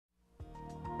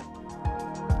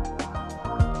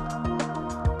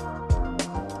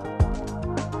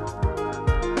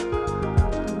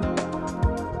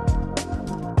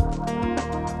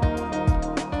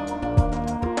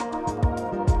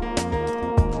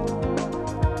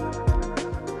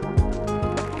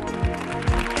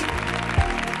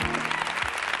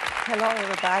Hello,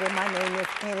 everybody. My name is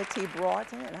Annie T.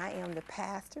 Broughton, and I am the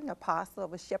pastor and apostle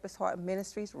of Shepherd's Heart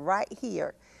Ministries right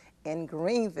here in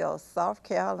Greenville, South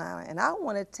Carolina. And I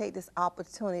want to take this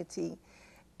opportunity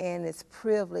and this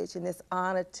privilege and this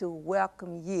honor to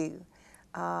welcome you,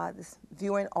 this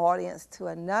viewing audience, to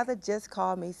another Just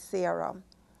Call Me Sarah.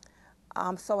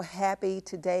 I'm so happy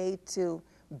today to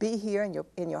be here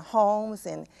in your homes,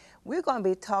 and we're going to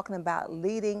be talking about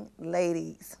leading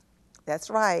ladies.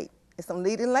 That's right. There's some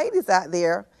leading ladies out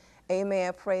there.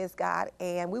 Amen. Praise God.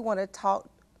 And we want to talk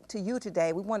to you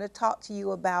today. We want to talk to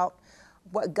you about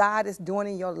what God is doing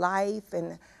in your life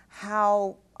and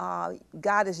how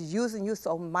God is using you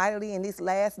so mightily in these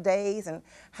last days, and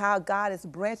how God is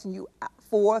branching you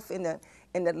forth in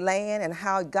the land, and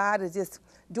how God is just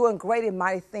doing great and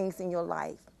mighty things in your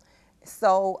life.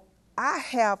 So I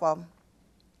have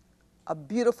a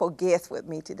beautiful guest with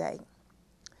me today.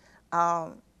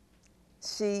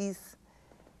 She's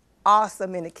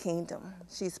awesome in the kingdom.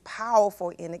 She's powerful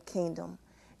in the kingdom.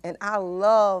 And I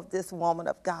love this woman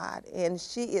of God. And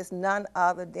she is none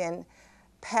other than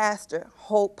Pastor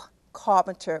Hope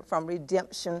Carpenter from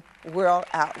Redemption World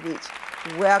Outreach.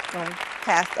 Welcome,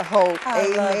 Pastor Hope.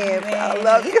 Amen. I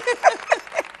love you.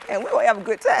 And we're going to have a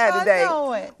good time today. I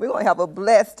know it. We're going to have a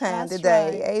blessed time That's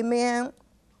today. right. Amen.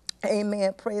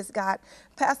 Amen. Praise God.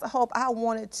 Pastor Hope, I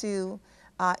wanted to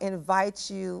invite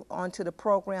you onto the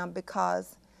program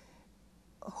because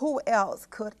who else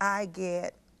could I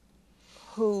get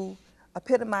who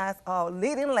epitomized a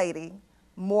leading lady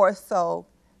more so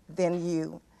than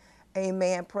you?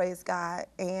 Amen. Praise God.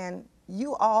 And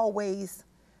you always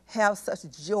have such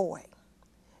joy.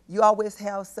 You always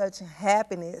have such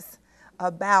happiness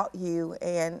about you,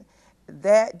 and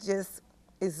that just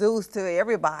exudes to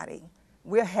everybody.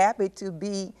 We're happy to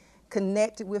be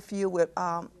connected with you with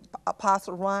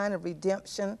Apostle Ryan of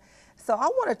Redemption. So I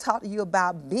want to talk to you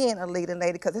about being a leading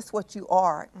lady, because it's what you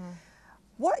are.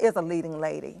 What is a leading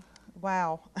lady?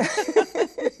 Wow.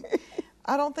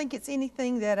 I don't think it's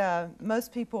anything that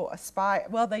most people aspire.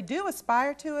 Well, they do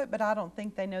aspire to it, but I don't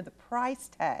think they know the price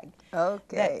tag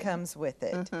that comes with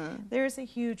it. There's a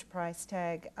huge price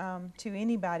tag to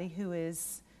anybody who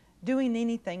is doing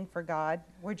anything for God.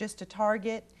 We're just a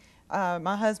target.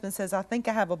 My husband says, I think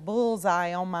I have a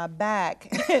bullseye on my back,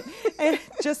 and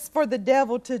just for the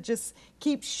devil to just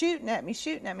keep shooting at me.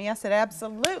 I said,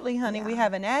 absolutely, honey. Yeah. We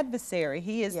have an adversary.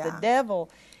 He is the devil,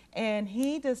 and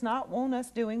he does not want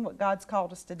us doing what God's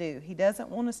called us to do. He doesn't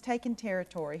want us taking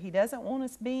territory. He doesn't want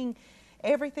us being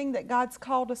everything that God's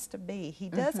called us to be. He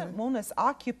doesn't want us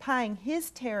occupying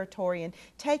his territory and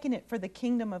taking it for the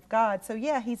kingdom of God. So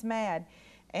yeah, he's mad.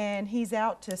 And he's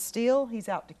out to steal, he's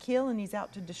out to kill, and he's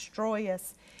out to destroy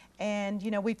us. And,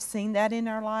 you know, we've seen that in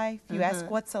our life. You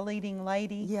ask, what's a leading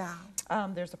lady? Yeah.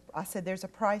 I said there's a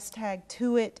price tag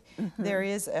to it. There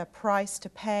is a price to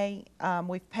pay.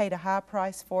 We've paid a high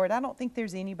price for it. I don't think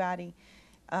there's anybody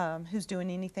who's doing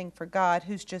anything for God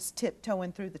who's just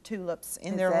tiptoeing through the tulips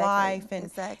in their life,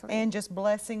 and just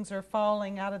blessings are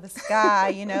falling out of the sky,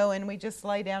 you know, and we just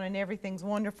lay down and everything's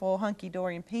wonderful,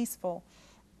 hunky-dory, and peaceful.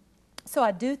 So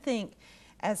I do think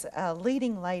as a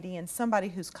leading lady and somebody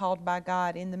who's called by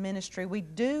God in the ministry, we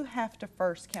do have to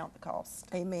first count the cost.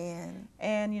 Amen.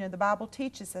 And, you know, the Bible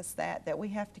teaches us that we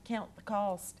have to count the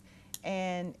cost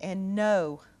and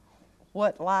know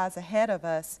what lies ahead of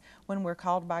us when we're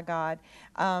called by God.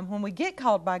 When we get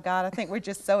called by God, I think we're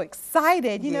just so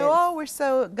excited, you know, oh, we're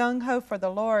so gung-ho for the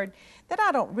Lord, that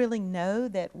I don't really know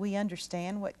that we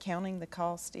understand what counting the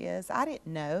cost is. I didn't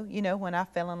know, you know, when I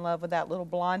fell in love with that little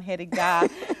blonde-headed guy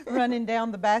running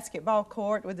down the basketball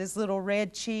court with his little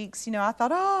red cheeks, you know, I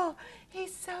thought, oh,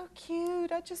 he's so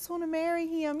cute. I just want to marry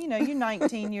him. You know, you're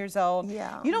 19 years old.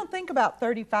 Yeah. You don't think about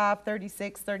 35,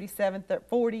 36, 37,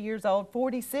 40 years old,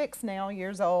 46 now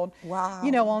years old. Wow.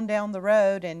 You know, on down the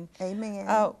road. And, Amen.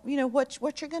 you know,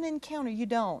 what you're going to encounter, you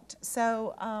don't.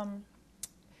 So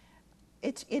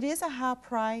it is a high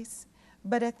price,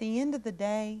 but at the end of the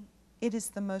day, it is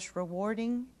the most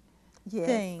rewarding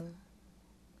thing.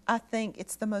 I think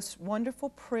it's the most wonderful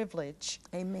privilege,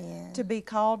 Amen, to be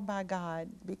called by God,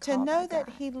 to know that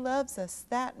he loves us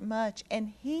that much,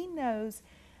 and he knows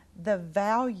the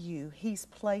value he's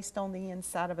placed on the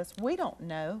inside of us. We don't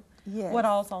know what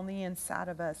all's on the inside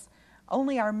of us.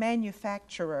 Only our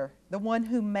manufacturer, the one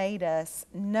who made us,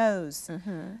 knows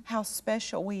how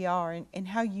special we are, and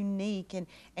how unique,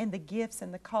 and the gifts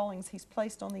and the callings he's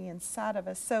placed on the inside of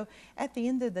us. So at the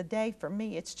end of the day, for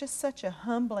me, it's just such a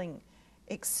humbling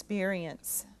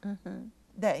experience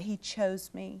that he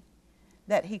chose me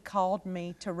that He called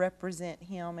me to represent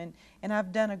Him. And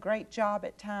I've done a great job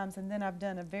at times, and then I've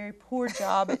done a very poor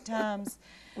job at times.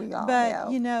 We all But,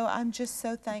 have. you know, I'm just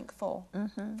so thankful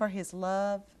for His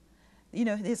love. You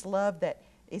know, His love that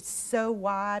it's so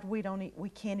wide, we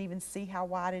can't even see how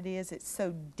wide it is. It's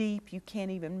so deep, you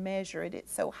can't even measure it.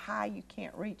 It's so high, you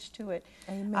can't reach to it.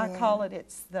 Amen. I call it,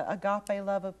 it's the agape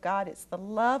love of God. It's the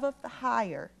love of the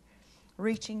higher,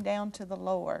 reaching down to the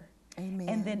lower. Amen.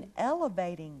 And then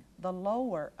elevating the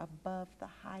lower above the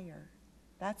higher.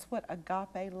 That's what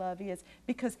agape love is.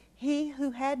 Because He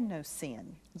who had no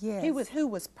sin, Yes. who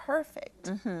was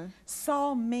perfect,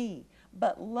 saw me,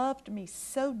 but loved me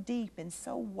so deep and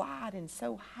so wide and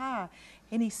so high,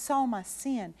 and He saw my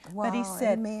sin. Wow, but He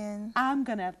said, amen. I'm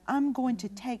going to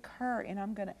take her and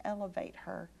I'm going to elevate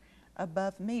her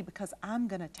above me, because I'm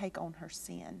going to take on her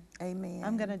sin. Amen.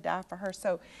 I'm going to die for her.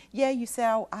 So, yeah, you say,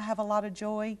 oh, I have a lot of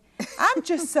joy. I'm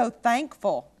just so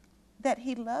thankful that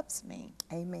He loves me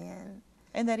Amen.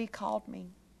 and that He called me.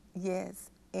 Yes.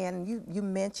 And you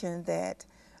mentioned that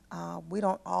we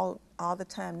don't all the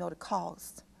time know the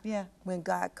cost. Yeah. When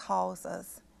God calls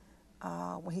us,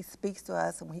 when He speaks to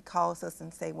us, and when He calls us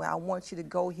and say, well, I want you to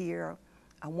go here,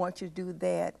 I want you to do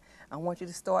that, I want you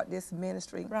to start this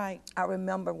ministry. Right. I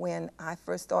remember when I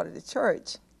first started the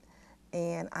church,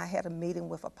 and I had a meeting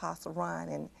with Apostle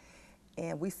Ron,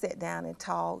 and we sat down and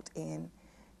talked, and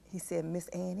he said, Miss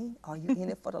Annie, are you in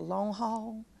it for the long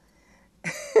haul?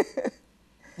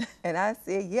 And I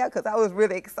said, yeah, because I was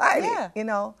really excited, Yeah. you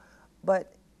know.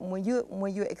 But when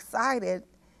you're excited,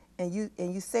 and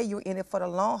you say you're in it for the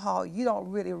long haul, you don't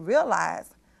really realize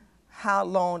how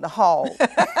long the haul,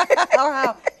 Or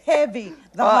how heavy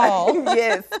the haul.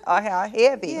 yes, or how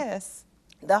heavy Yes.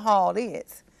 the haul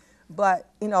is. But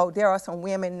you know, there are some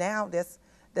women now that's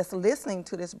listening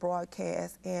to this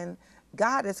broadcast, and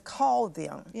God has called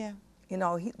them. Yeah. You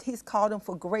know, He's called them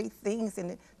for great things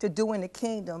to do in the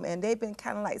kingdom, and they've been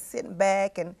kind of like sitting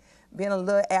back and being a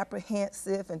little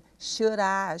apprehensive, and should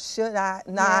I or should I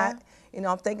not? Yeah. You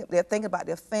know, they're thinking about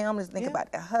their families, thinking Yeah.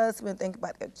 about their husband, thinking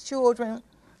about their children,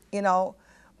 you know.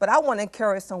 But I want to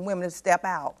encourage some women to step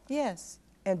out Yes.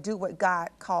 and do what God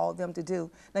called them to do.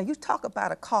 Now, you talk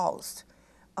about a cost.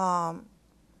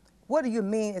 What do you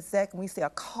mean exactly when you say a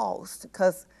cost?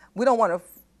 Because we don't want to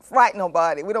frighten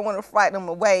nobody. We don't want to frighten them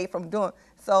away from doing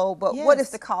so. But what is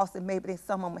Yes. the cost that maybe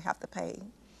someone would have to pay?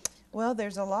 Well,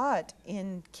 there's a lot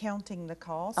in counting the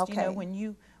cost. You Okay. know,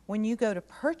 when you go to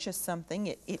purchase something,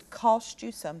 it costs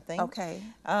you something. Okay.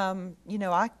 You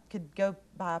know, I could go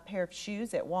buy a pair of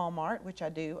shoes at Walmart, which I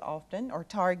do often, or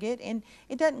Target, and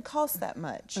it doesn't cost that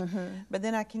much. But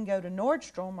then I can go to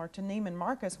Nordstrom or to Neiman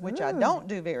Marcus, which I don't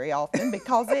do very often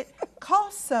because it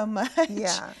costs so much.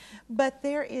 Yeah. But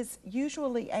there is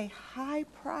usually a high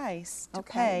price to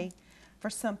Okay. pay for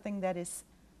something that is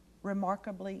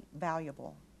remarkably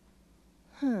valuable.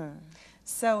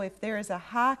 So if there is a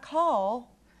high call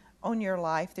on your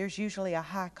life, there's usually a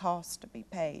high cost to be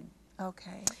paid.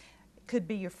 Okay. It could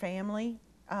be your family.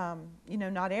 You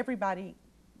know, not everybody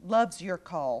loves your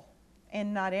call,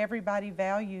 and not everybody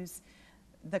values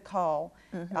the call.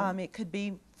 It could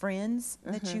be friends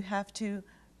that you have to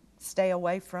stay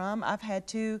away from. I've had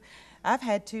to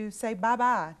say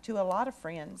bye-bye to a lot of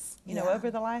friends, you know, Yeah. over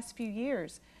the last few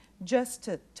years, just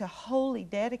to wholly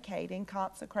dedicate and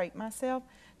consecrate myself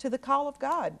to the call of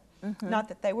God. Not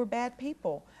that they were bad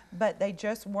people, but they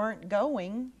just weren't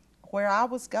going where I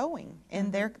was going,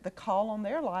 and the call on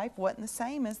their life wasn't the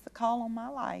same as the call on my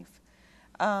life.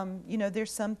 You know,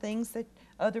 there's some things that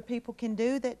other people can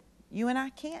do that you and I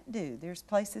can't do. There's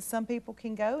places some people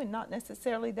can go, and not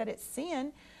necessarily that it's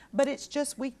sin, but it's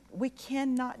just we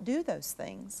cannot do those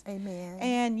things. Amen.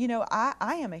 And, you know,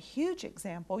 I am a huge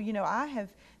example. You know, I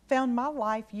have found my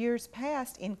life years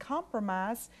past in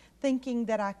compromise thinking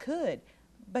that I could,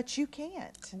 but you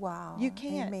can't. Wow. You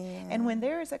can't. Amen. And when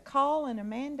there is a call and a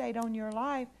mandate on your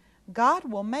life, God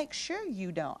will make sure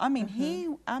you don't. I mean,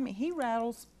 He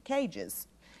rattles cages,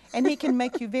 and He can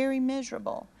make you very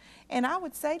miserable. And I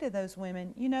would say to those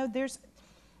women, you know, there's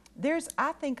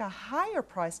I think a higher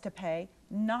price to pay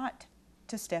not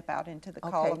to step out into the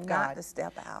call of God. Not to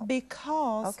step out.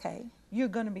 Because Okay. you're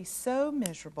going to be so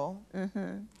miserable.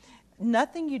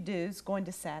 Nothing you do is going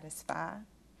to satisfy,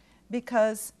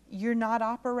 because you're not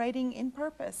operating in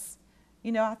purpose.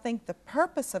 You know, I think the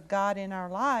purpose of God in our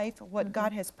life, what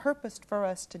God has purposed for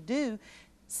us to do,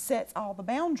 sets all the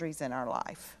boundaries in our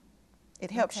life.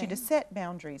 It helps you to Okay. set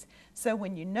boundaries. So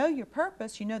when you know your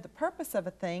purpose, you know the purpose of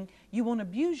a thing, you won't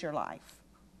abuse your life.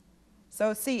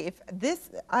 So see, if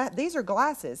these are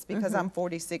glasses because I'm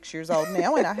 46 years old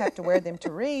now and I have to wear them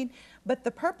to read, but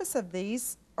the purpose of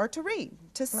these or to read,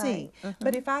 to see. Right.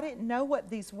 But if I didn't know what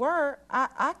these were,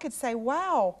 I could say,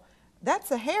 wow,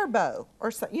 that's a hair bow,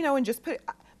 or so, and just put it.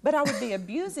 But I would be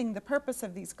abusing the purpose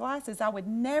of these glasses. I would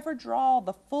never draw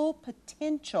the full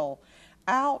potential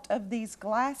out of these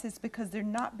glasses because they're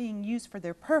not being used for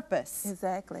their purpose.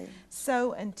 Exactly.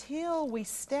 So until we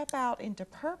step out into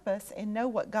purpose and know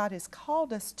what God has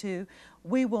called us to,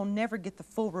 we will never get the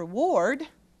full reward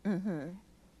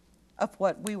of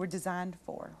what we were designed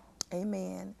for.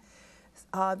 Amen.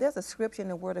 There's a scripture in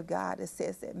the Word of God that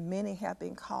says that many have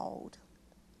been called,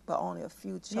 but only a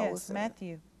few chosen. Yes,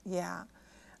 Matthew. Yeah.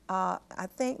 I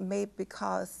think maybe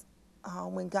because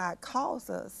when God calls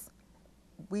us,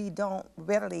 we don't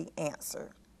readily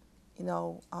answer.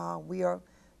 We are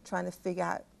trying to figure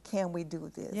out, can we do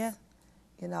this? Yeah.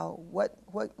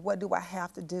 What do I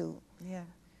have to do? Yeah.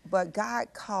 But God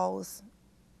calls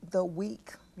the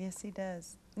weak. Yes, He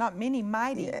does. Not many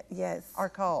mighty Yes. are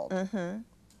called.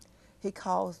 He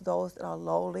calls those that are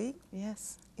lowly.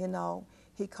 Yes.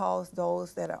 He calls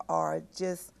those that are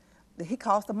just, He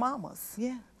calls the mamas.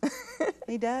 Yeah,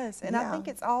 He does. And I Yeah. think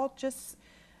it's all just,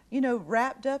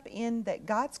 wrapped up in that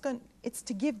it's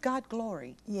to give God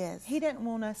glory. Yes. He didn't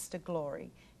want us to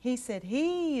glory. He said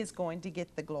He is going to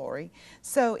get the glory.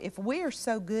 So if we're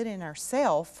so good in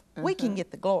ourselves, we can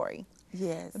get the glory.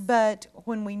 Yes. But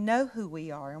when we know who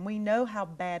we are, and we know how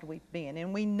bad we've been,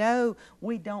 and we know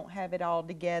we don't have it all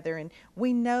together, and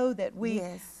we know that we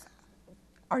Yes.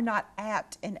 are not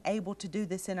apt and able to do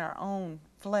this in our own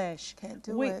flesh. Can't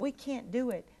do it. We can't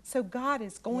do it. So God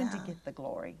is going to Yeah. get the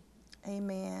glory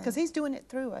Amen. because He's doing it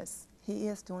through us. He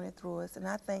is doing it through us. And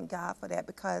I thank God for that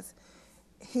because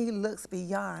He looks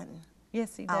beyond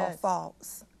Yes, He our does.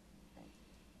 faults.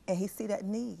 And He see that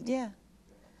need. Yeah.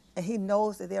 And He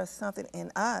knows that there's something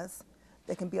in us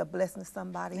that can be a blessing to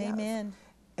somebody else. Amen.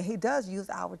 And He does use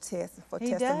our tests for He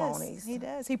testimonies. does. He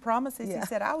does. He promises. Yeah. He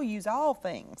said, I will use all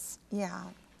things. Yeah.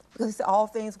 Because He said all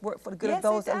things work for the good Yes, of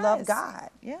those it that love does. God.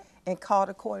 Yeah. And called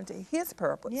according to His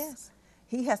purpose. Yes.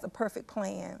 He has a perfect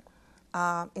plan.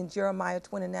 In Jeremiah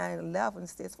 29:11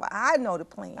 says, "For I know the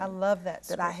plan I love that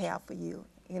that I scripture. have for you."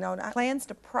 Plans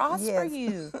to prosper Yes.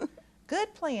 you.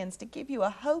 Good plans to give you a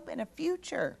hope and a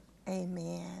future.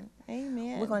 Amen.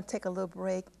 Amen. We're going to take a little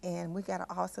break, and we got an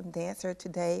awesome dancer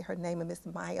today. Her name is Miss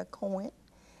Maya Cohen,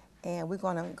 and we're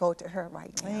going to go to her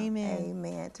right now. Amen.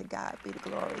 Amen. To God be the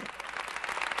glory.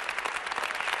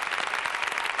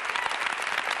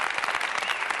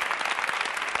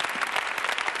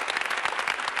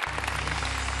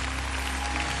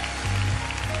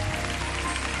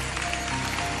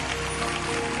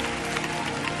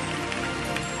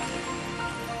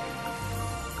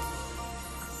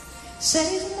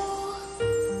 Says more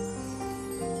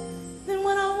than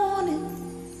what I wanted,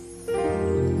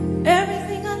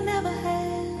 everything I never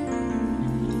had.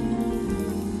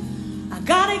 I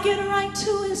gotta get right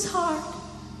to His heart,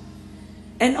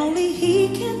 and only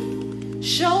He can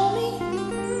show me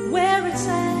where it's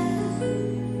at.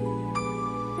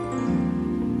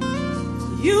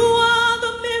 You are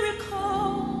the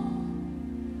miracle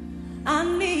I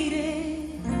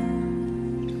needed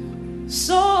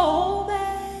so bad.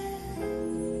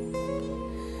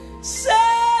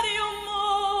 Said you're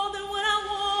more than what I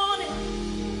wanted.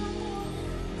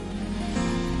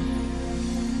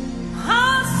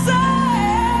 I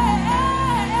said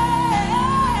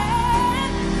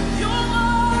you're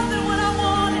more than what I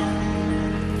wanted.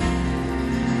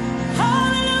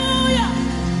 Hallelujah,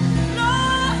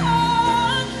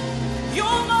 Lord,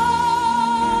 you're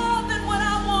more than what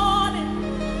I wanted.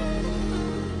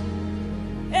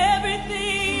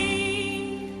 Everything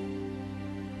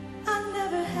I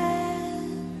never had.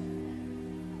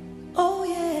 Oh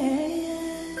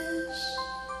yes.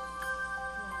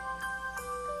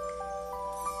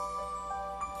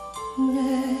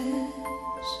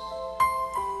 Yes.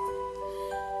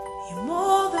 You're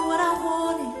more than what I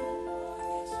wanted.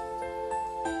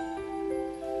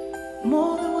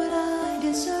 More than what I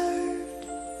deserved.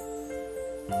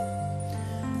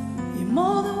 You're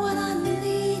more than what I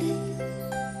needed.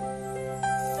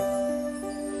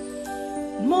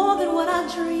 More than what I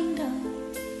dreamed of.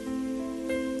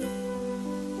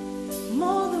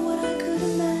 More than what I could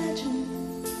imagine.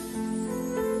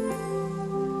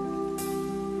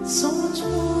 So much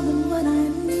more than what I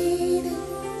needed.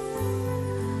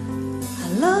 I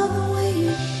love the way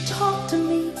you talk to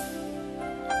me.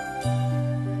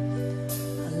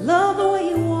 I love the way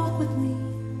you walk with me.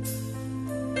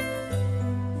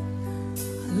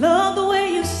 I love the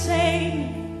way you save me.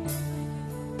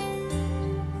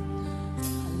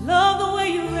 I love the way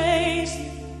you raise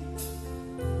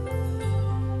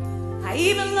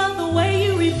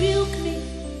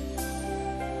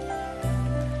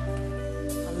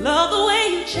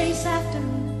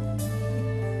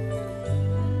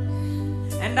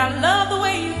And I love the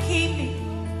way you keep me.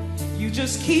 You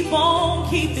just keep on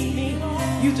keeping me.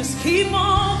 You just keep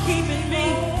on keeping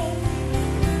me.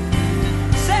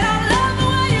 Said I love the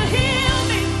way you heal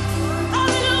me.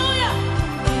 Hallelujah.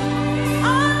 I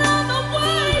love the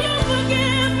way you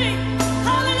forgive me.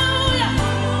 Hallelujah.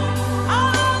 I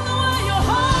love the way you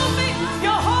hold me.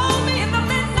 You hold me in the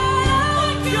midnight hour.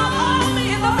 You hold me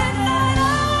in the midnight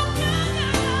hour.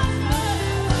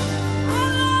 I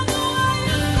love the way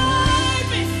you save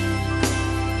me.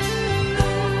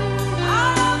 I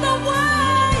love the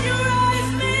way you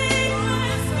raise me.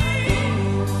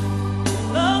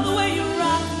 Love the way you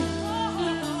rock me.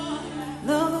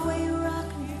 Love the way you rock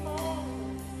me.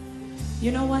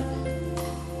 You know what?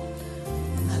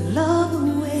 I love the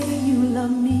way you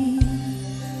love me.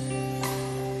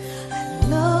 I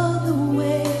love the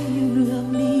way you love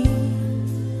me.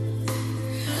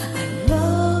 I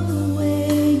love the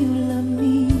way you love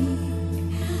me.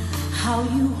 How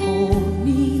you hold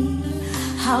me,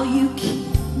 how you keep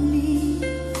me.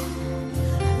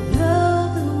 I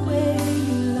love the way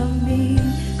you love me.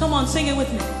 Come on, sing it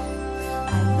with me.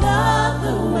 I love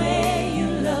the way you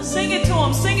love me. Sing it to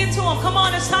him, sing it to him. Come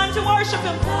on, it's time to worship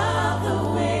him. Love the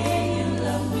way you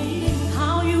love me.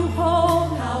 How you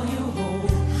hold,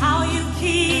 how you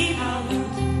keep,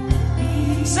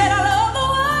 Said I love the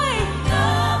way,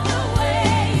 love the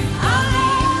way you love me.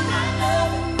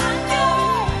 I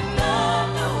love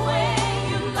the way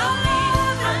you love me.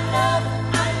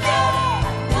 I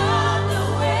love the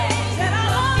way. Said I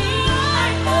love you,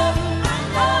 I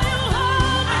love you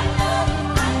hold,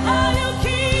 how you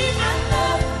keep, I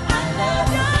love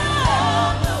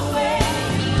the way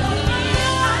you love me.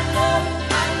 I love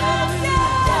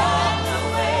the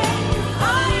way you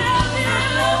love me.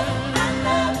 I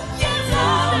love you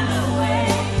love the way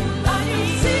you love me.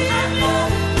 See me,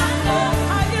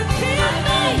 how you keep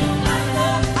me,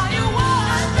 how you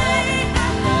wash me.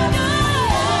 I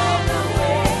love the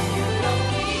way you love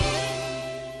me.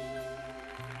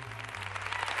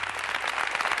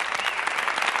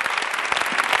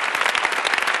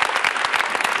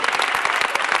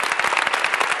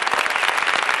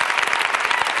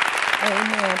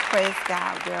 Amen. Praise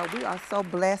God. Well, we are so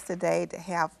blessed today to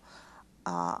have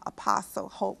Apostle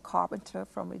Hope Carpenter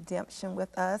from Redemption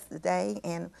with us today.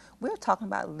 And we're talking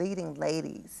about leading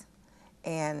ladies.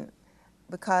 And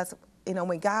because, you know,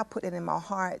 when God put it in my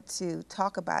heart to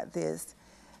talk about this,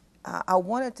 I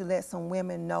wanted to let some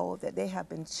women know that they have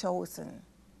been chosen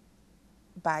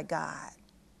by God.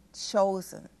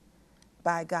 Chosen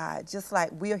by God. Just like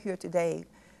we're here today,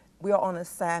 we are on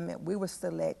assignment, we were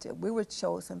selected, we were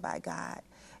chosen by God.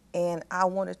 And I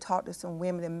want to talk to some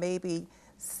women that may be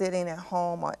sitting at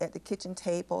home or at the kitchen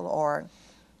table or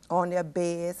on their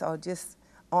beds or just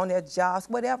on their jobs,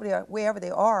 wherever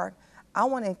they are. I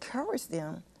want to encourage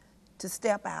them to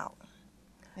step out.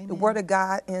 Amen. The Word of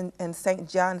God in St.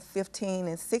 John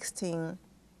 15:16,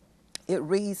 it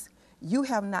reads, "You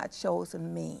have not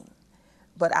chosen me,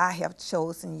 but I have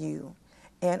chosen you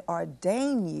and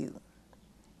ordained you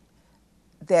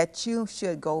that you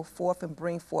should go forth and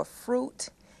bring forth fruit,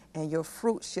 and your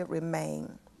fruit should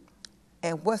remain.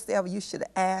 And whatsoever you should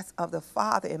ask of the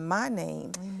Father in my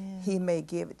name, Amen. he may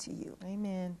give it to you."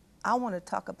 Amen. I want to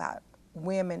talk about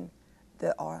women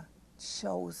that are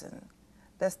chosen.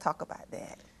 Let's talk about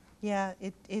that. Yeah,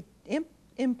 it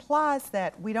implies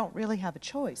that we don't really have a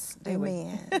choice, do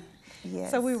Amen. we? Yes.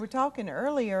 So we were talking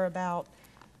earlier about,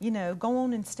 you know, go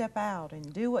on and step out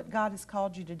and do what God has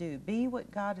called you to do. Be what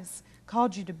God has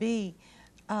called you to be.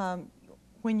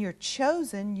 When you're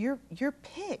chosen, you're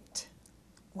picked.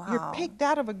 Wow. You're picked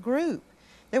out of a group.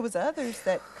 There was others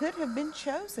that could have been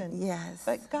chosen. Yes.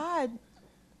 But God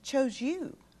chose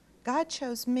you. God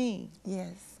chose me.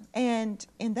 Yes. And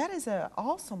that is an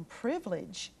awesome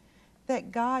privilege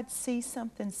that God sees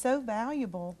something so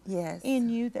valuable Yes. in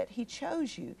you that he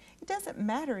chose you. It doesn't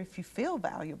matter if you feel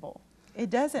valuable. It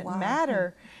doesn't Wow.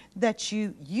 matter that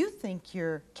you think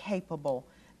you're capable.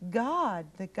 God,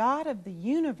 the God of the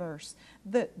universe,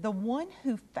 the one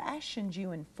who fashioned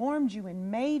you and formed you and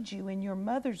made you in your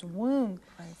mother's womb,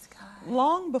 Praise God.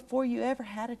 long before you ever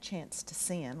had a chance to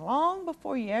sin, long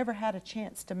before you ever had a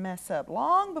chance to mess up,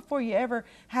 long before you ever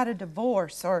had a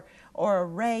divorce or a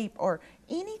rape or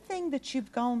anything that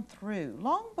you've gone through,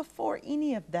 long before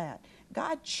any of that,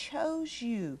 God chose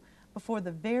you before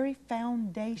the very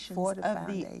foundations Before the of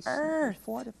foundation. the earth.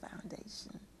 Before the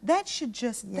foundation. That should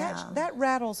just, Yeah. that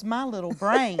rattles my little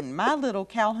brain, my little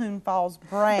Calhoun Falls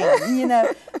brain, you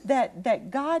know,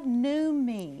 that God knew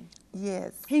me.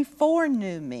 Yes. He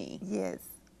foreknew me. Yes.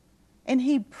 And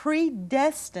He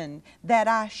predestined that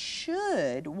I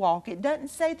should walk. It doesn't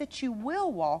say that you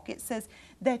will walk. It says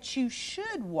that you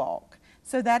should walk.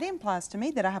 So that implies to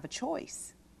me that I have a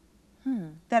choice.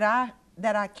 That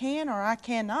I can or I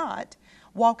cannot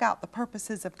walk out the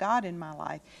purposes of God in my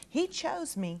life. He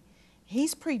chose me.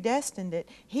 He's predestined it.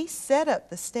 He set up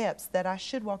the steps that I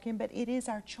should walk in, but it is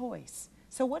our choice.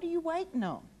 So what are you waiting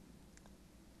on?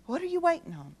 What are you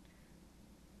waiting on?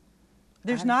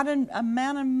 There's not an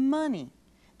amount of money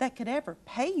that could ever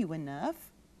pay you enough.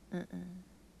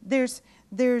 There's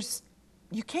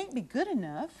you can't be good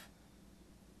enough.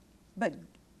 But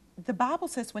the Bible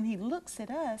says when He looks at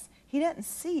us, He doesn't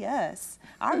see us.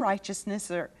 Our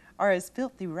righteousness are as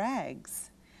filthy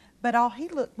rags. But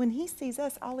when He sees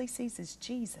us, all He sees is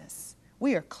Jesus.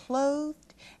 We are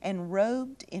clothed and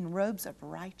robed in robes of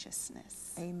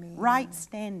righteousness. Amen. Right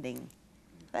standing.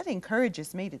 That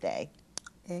encourages me today.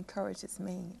 It encourages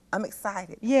me. I'm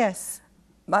excited. Yes.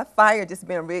 My fire just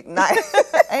been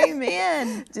reignited.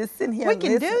 Amen. Just sitting here We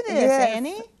can listening. do this, Yes.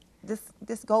 Annie.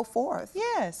 Just go forth.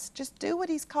 Yes. Just do what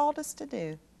He's called us to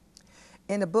do.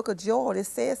 In the book of Joel, it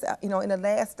says, in the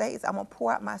last days, I'm going to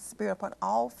pour out my spirit upon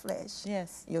all flesh.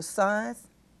 Yes. Your sons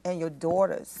and your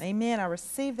daughters Amen. I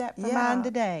receive that for Yeah. mine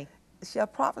today. shall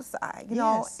prophesy, you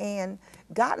know, Yes. and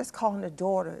God is calling the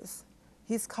daughters.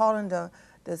 He's calling the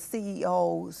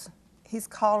CEOs. He's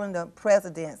calling the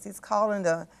presidents. He's calling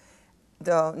the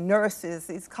nurses.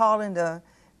 He's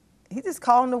just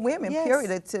calling the women, Yes.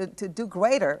 period, to do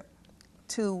greater,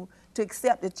 to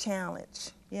accept the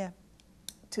challenge, Yeah.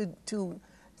 to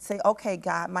say, okay,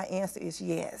 God, my answer is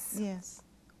yes. Yes.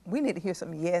 We need to hear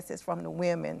some yeses from the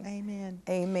women. Amen.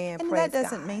 Amen. And Praise that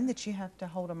doesn't God. mean that you have to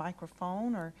hold a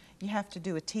microphone or you have to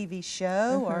do a TV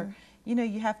show or,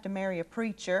 you have to marry a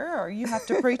preacher or you have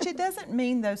to preach. It doesn't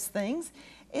mean those things.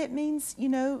 It means,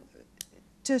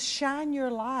 to shine your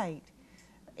light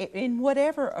in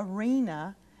whatever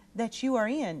arena that you are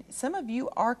in. Some of you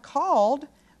are called,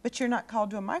 but you're not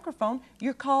called to a microphone.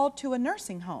 You're called to a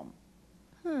nursing home.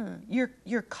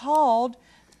 You're called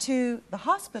to the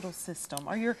hospital system,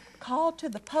 or you're called to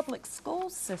the public school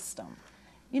system.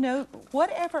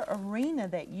 Whatever arena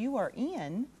that you are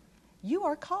in, you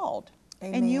are called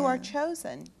and you are Amen.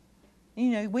 chosen.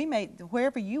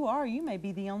 Wherever you are, you may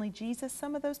be the only Jesus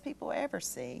some of those people ever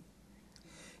see.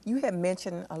 You had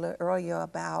mentioned a little earlier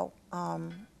about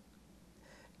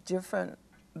different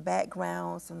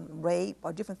backgrounds and rape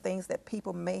or different things that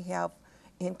people may have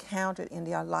encountered in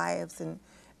their lives, and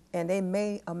they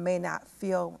may or may not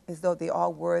feel as though they are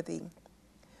worthy.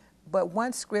 But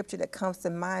one scripture that comes to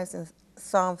mind is in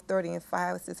Psalm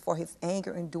 30:5. It says, "For His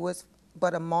anger endures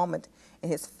but a moment,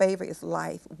 and His favor is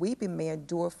life. Weeping may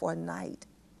endure for a night,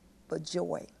 but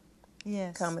joy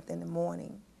Yes. cometh in the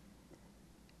morning."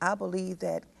 I believe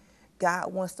that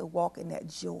God wants to walk in that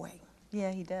joy.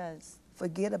 Yeah, He does.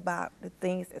 Forget about the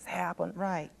things that's happened.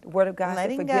 Right. The Word of God said,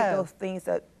 Letting forget go. those things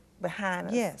that behind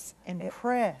us. Yes, and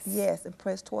press. Yes, and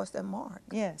press towards that mark.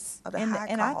 Yes. Of the And, high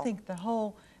and I call. think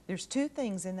there's two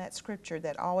things in that scripture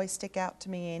that always stick out to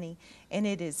me, Annie, and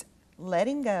it is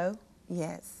letting go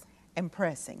Yes, and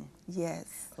pressing.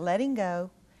 yes, Letting go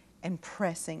and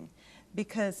pressing.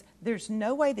 Because there's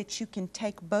no way that you can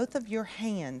take both of your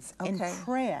hands and Okay.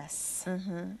 press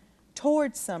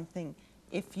towards something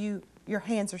if your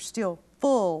hands are still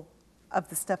full of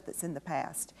the stuff that's in the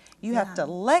past. You have to Yeah.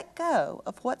 let go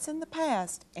of what's in the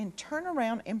past and turn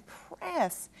around and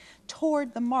press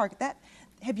toward the mark.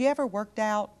 Have you ever worked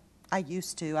out? I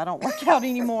used to. I don't work out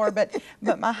anymore, but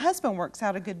my husband works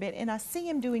out a good bit, and I see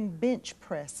him doing bench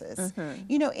presses.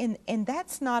 And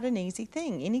that's not an easy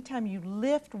thing. Anytime you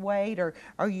lift weight or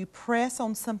you press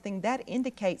on something, that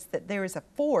indicates that there is a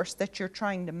force that you're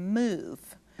trying to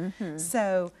move.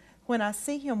 So when I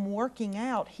see him working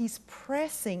out, he's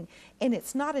pressing, and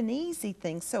it's not an easy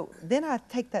thing. So then I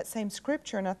take that same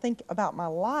scripture and I think about my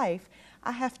life.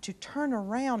 I have to turn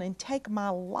around and take my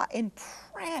life and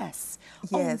press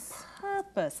Yes. on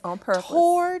On purpose.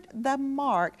 toward the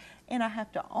mark. And I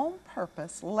have to, on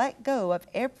purpose, let go of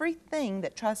everything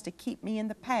that tries to keep me in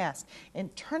the past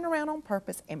and turn around on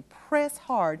purpose and press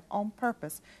hard on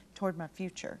purpose toward my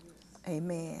future.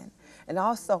 amen. And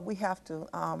also, we have to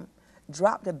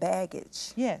drop the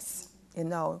baggage. Yes,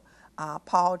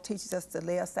 Paul teaches us to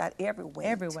lay aside every weight.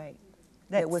 every weight.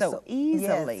 that That was so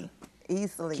easily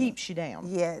easily keeps you down.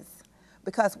 Yes,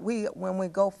 because when we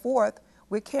go forth,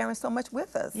 we're carrying so much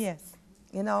with us. Yes.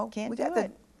 we Can't do got to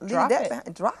it. leave Drop that it.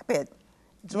 behind. Drop it.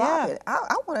 Yeah.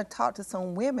 I want to talk to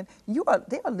some women. They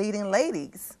are leading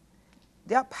ladies.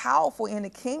 They're powerful in the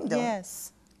kingdom.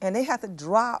 Yes. And they have to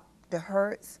drop the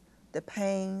hurts, the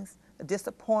pains, the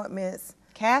disappointments,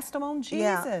 Cast them on Jesus.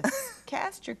 Yeah.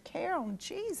 Cast your care on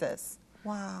Jesus.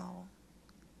 Wow.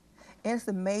 And it's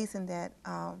amazing that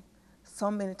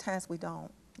so many times we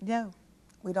don't. No.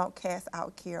 We don't cast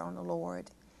our care on the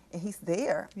Lord. And He's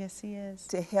there Yes, He is.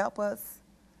 to help us,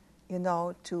 you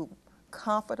know, to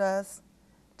comfort us,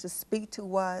 to speak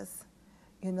to us,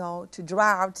 you know, to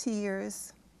dry our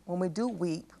tears when we do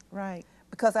weep. Right.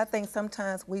 Because I think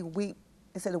sometimes we weep.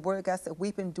 It said the Word of God said,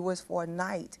 weep endures for a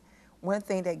night. One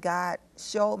thing that God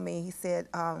showed me, He said,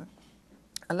 a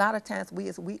lot of times we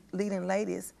as leading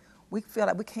ladies, we feel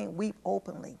like we can't weep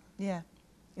openly Yeah.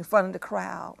 in front of the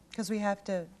crowd. Because we have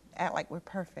to act like we're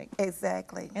perfect.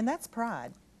 Exactly. And that's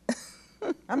pride.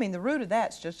 I mean, the root of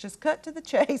that's just cut to the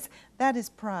chase. That is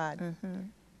pride. Mm-hmm.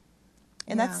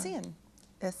 And that's Yeah. sin.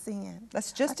 That's sin.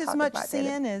 That's just I as talked much about that.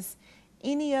 sin as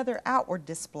any other outward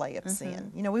display of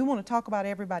sin. You know, we want to talk about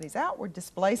everybody's outward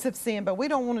displays of sin, but we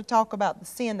don't want to talk about the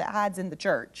sin that hides in the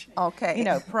church. Okay. You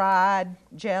know, pride,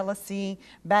 jealousy,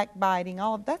 backbiting,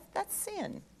 all of that, that's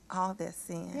sin. All that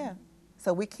sin. Yeah.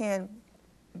 So we can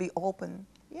be open.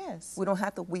 Yes. We don't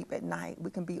have to weep at night. We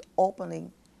can be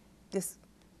openly just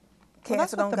Well, cast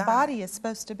that's it what on the God. body is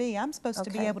supposed to be. I'm supposed to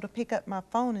be Okay. able to pick up my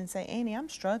phone and say, Annie, I'm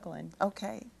struggling.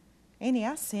 Okay. Annie,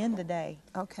 I sinned today.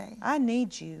 Okay. I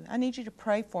need you. I need you to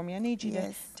pray for me. I need you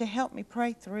Yes. to help me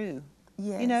pray through.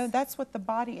 Yes. You know, that's what the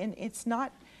body, and it's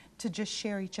not to just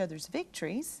share each other's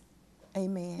victories.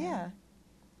 Amen. Yeah.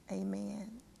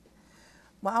 Amen.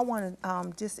 Well, I want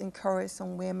to just encourage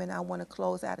some women. I want to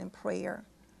close out in prayer.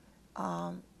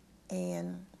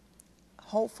 And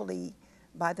hopefully,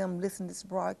 by them listening to this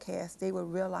broadcast, they will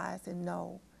realize and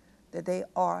know that they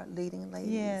are leading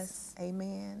ladies. Yes.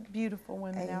 Amen. Beautiful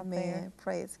women out there. Amen.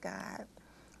 Praise God.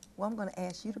 Well, I'm going to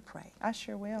ask you to pray. I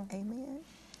sure will. Amen.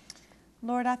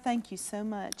 Lord, I thank you so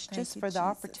much Thank just you, for the Jesus.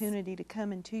 opportunity to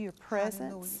come into your presence.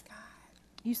 Hallelujah, God.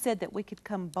 You said that we could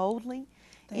come boldly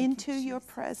Thank you, into your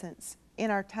Jesus. presence in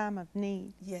our time of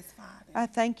need. Yes, Father. I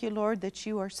thank you, Lord, that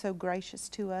you are so gracious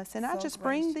to us. And I So just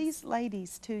bring gracious. these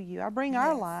ladies to you. I bring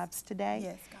our Yes. lives today.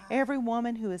 Yes, God. Every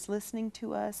woman who is listening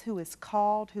to us, who is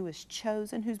called, who is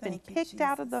chosen, who's Thank been you, picked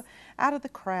out of Jesus. the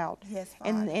crowd. Yes,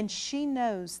 and Father. and she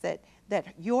knows that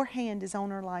your hand is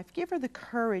on her life. Give her the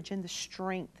courage and the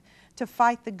strength to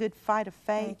fight the good fight of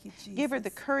faith. Thank you, Give her the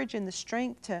Jesus. courage and the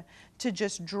strength to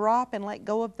just drop and let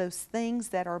go of those things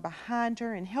that are behind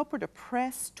her and help her to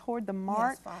press toward the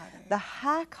mark, Father. the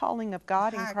high calling of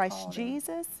God in high Christ calling.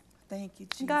 Jesus. Thank you,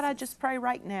 Jesus. God, I just pray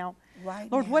right now,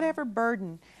 Right Lord, now. whatever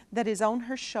burden that is on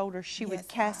her shoulders, she Yes, would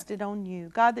cast Father. it on you.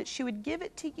 God, that she would give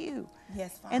it to you.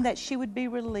 Yes, Father. And that she would be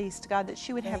released. God, that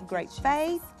she would Thank have you, great Jesus.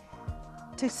 faith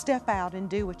to step out and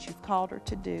do what you've called her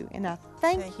to do. And I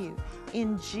thank Thank you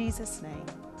in Jesus' name.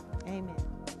 Amen.